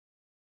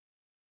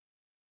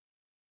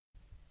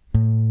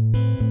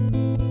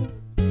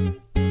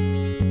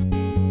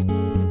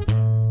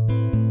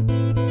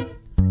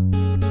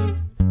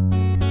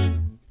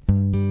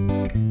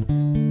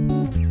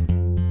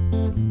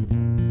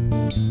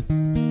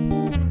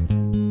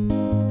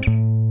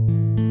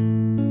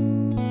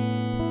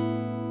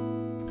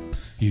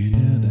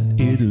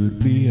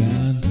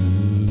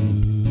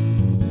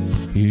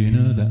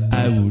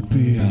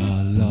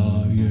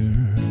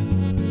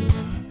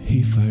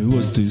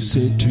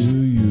say to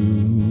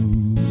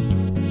you,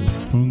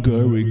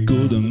 girl, we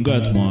couldn't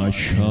get my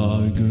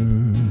shy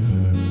girl.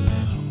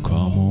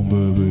 Come on,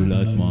 baby,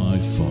 light my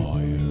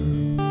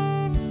fire.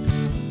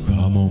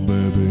 Come on,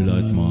 baby,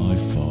 light my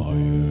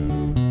fire.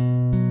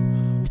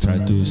 Try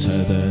to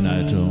set the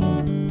night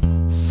on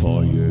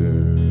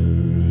fire.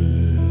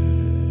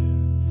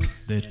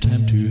 The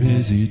time to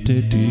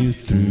hesitate it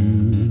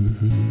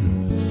through.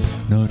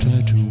 No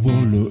try to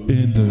wallow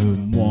in the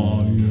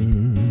mire.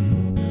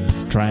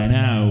 Try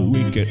now,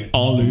 we can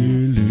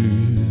only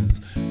lose,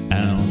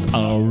 and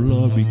our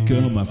love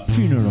become a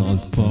funeral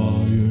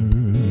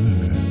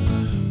pyre.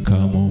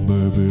 Come on,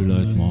 baby,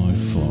 light my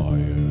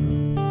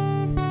fire.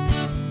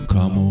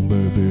 Come on,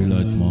 baby,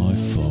 light my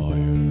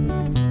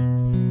fire.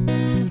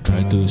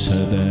 Try to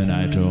set the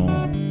night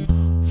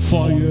on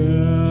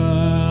fire.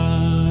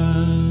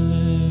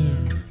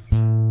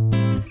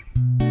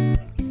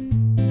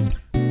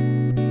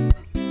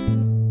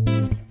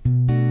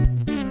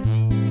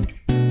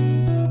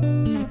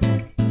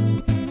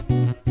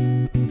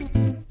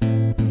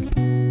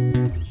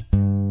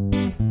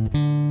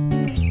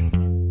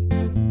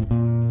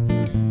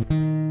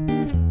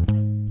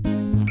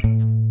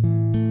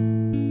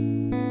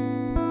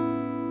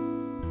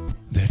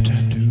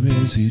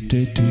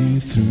 Hesitating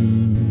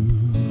through,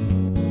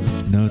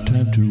 no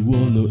time to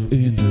wallow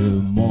in the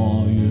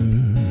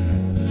mire.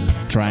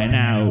 Try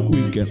now,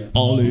 we can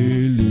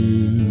only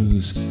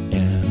lose,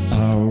 and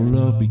our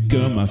love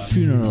become a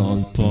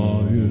funeral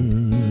pyre.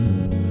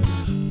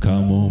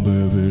 Come on,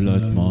 baby,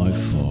 light my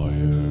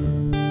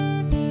fire.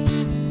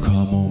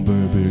 Come on,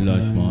 baby,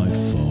 light my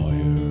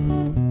fire.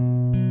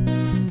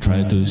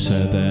 Try to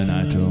set the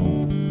night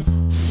on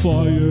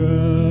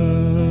fire.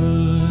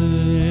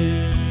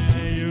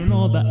 You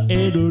know that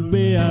it would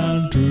be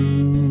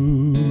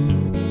untrue.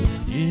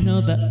 You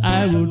know that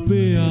I would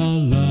be a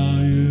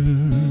liar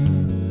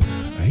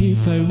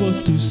if I was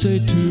to say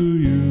to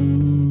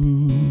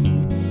you,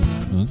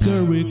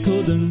 girl, we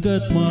couldn't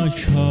get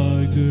much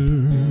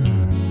higher.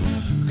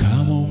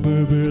 Come on,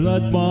 baby,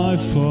 light my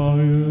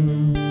fire.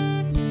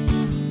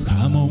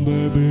 Come on,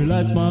 baby,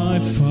 light my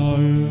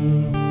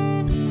fire.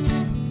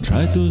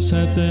 Try to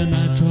set the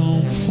night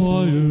on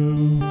fire.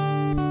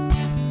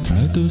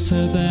 Try to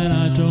set the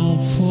night on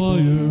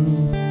fire.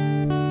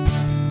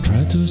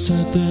 Try to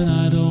set the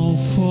night on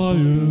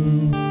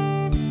fire.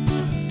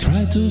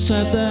 Try to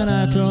set the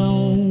night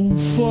on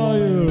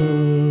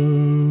fire.